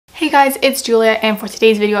Hey guys, it's Julia, and for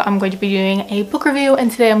today's video I'm going to be doing a book review,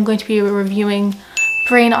 and today I'm going to be reviewing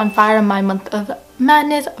Brain on Fire, My Month of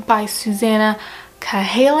Madness by Susannah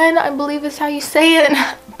Cahalan, I believe is how you say it.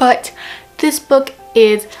 But this book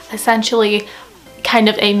is essentially kind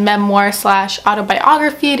of a memoir slash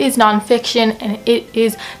autobiography. It is nonfiction, and it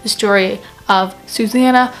is the story of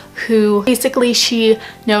Susannah, who basically she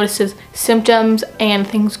notices symptoms and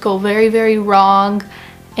things go very wrong,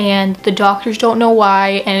 and the doctors don't know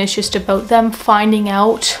why, and it's just about them finding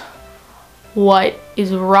out what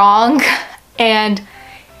is wrong. And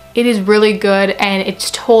it is really good, and it's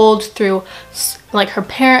told through like her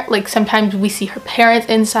parent, like sometimes we see her parents'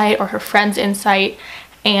 insight or her friends' insight,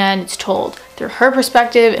 and it's told through her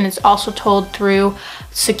perspective, and it's also told through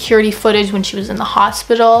security footage when she was in the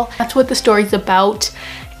hospital. That's what the story's about.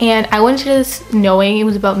 And I went into this knowing it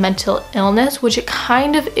was about mental illness, which it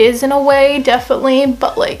kind of is in a way, definitely,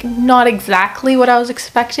 but like not exactly what I was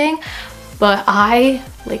expecting. But I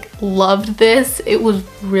like loved this. It was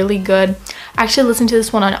really good. I actually listened to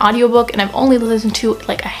this one on audiobook, and I've only listened to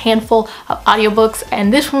like a handful of audiobooks,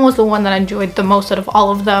 and this one was the one that I enjoyed the most out of all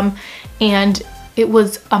of them. And it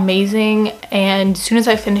was amazing, and as soon as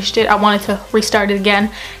I finished it I wanted to restart it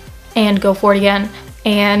again and go for it again,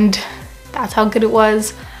 and that's how good it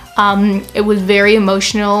was. It was very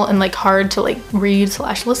emotional and like hard to like read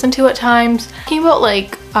slash listen to at times. Talking about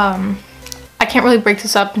like I can't really break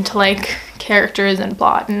this up into like characters and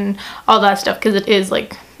plot and all that stuff because it is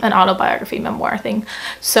like an autobiography memoir thing,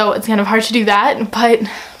 so it's kind of hard to do that. But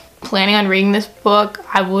planning on reading this book,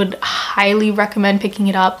 I would highly recommend picking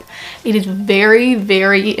it up. It is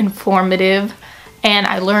very informative, and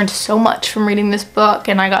I learned so much from reading this book,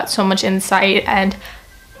 and I got so much insight, and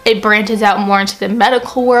it branches out more into the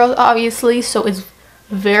medical world obviously, so it's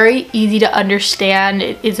very easy to understand.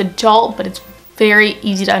 It is adult, but it's very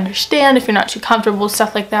easy to understand if you're not too comfortable with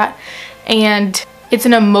stuff like that. And it's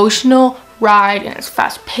an emotional ride, and it's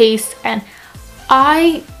fast paced, and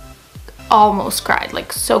I almost cried,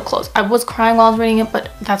 like so close. I was crying while I was reading it, but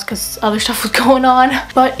that's because other stuff was going on.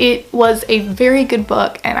 But it was a very good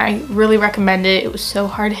book, and I really recommend it. It was so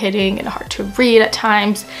hard-hitting and hard to read at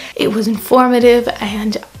times. It was informative,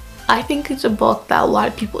 and I think it's a book that a lot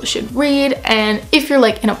of people should read. And if you're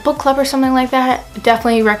like in a book club or something like that,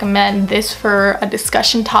 definitely recommend this for a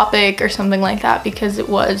discussion topic or something like that, because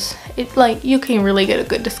it's like you can really get a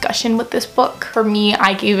good discussion with this book. For me,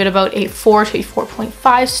 I gave it about a 4 to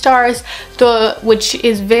 4.5 stars, which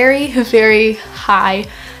is very high,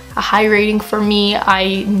 a high rating for me.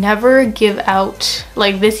 I never give out,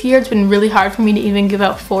 like this year it's been really hard for me to even give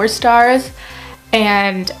out 4 stars,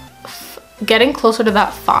 and getting closer to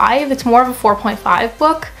that 5. It's more of a 4.5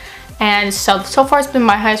 book, and so far it's been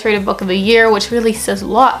my highest rated book of the year, which really says a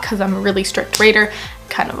lot because I'm a really strict rater,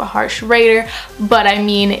 kind of a harsh rater. But I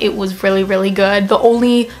mean, it was really good. The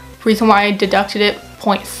only reason why I deducted it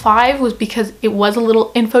 0.5 was because it was a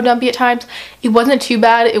little info dumpy at times. It wasn't too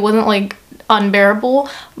bad, it wasn't like unbearable,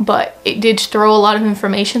 but it did throw a lot of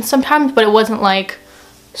information sometimes, but it wasn't like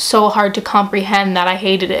so hard to comprehend that I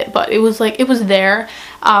hated it. But it was like, it was there,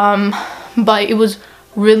 but it was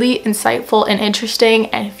really insightful and interesting,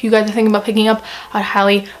 and if you guys are thinking about picking up, I'd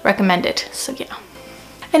highly recommend it. So yeah,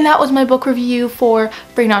 and that was my book review for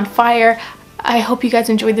Brain on Fire. I hope you guys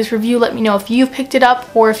enjoyed this review. Let me know if you've picked it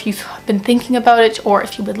up, or if you've been thinking about it, or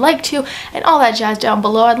if you would like to, and all that jazz down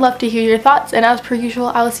below. I'd love to hear your thoughts, and as per usual,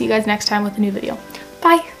 I will see you guys next time with a new video.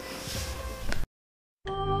 Bye!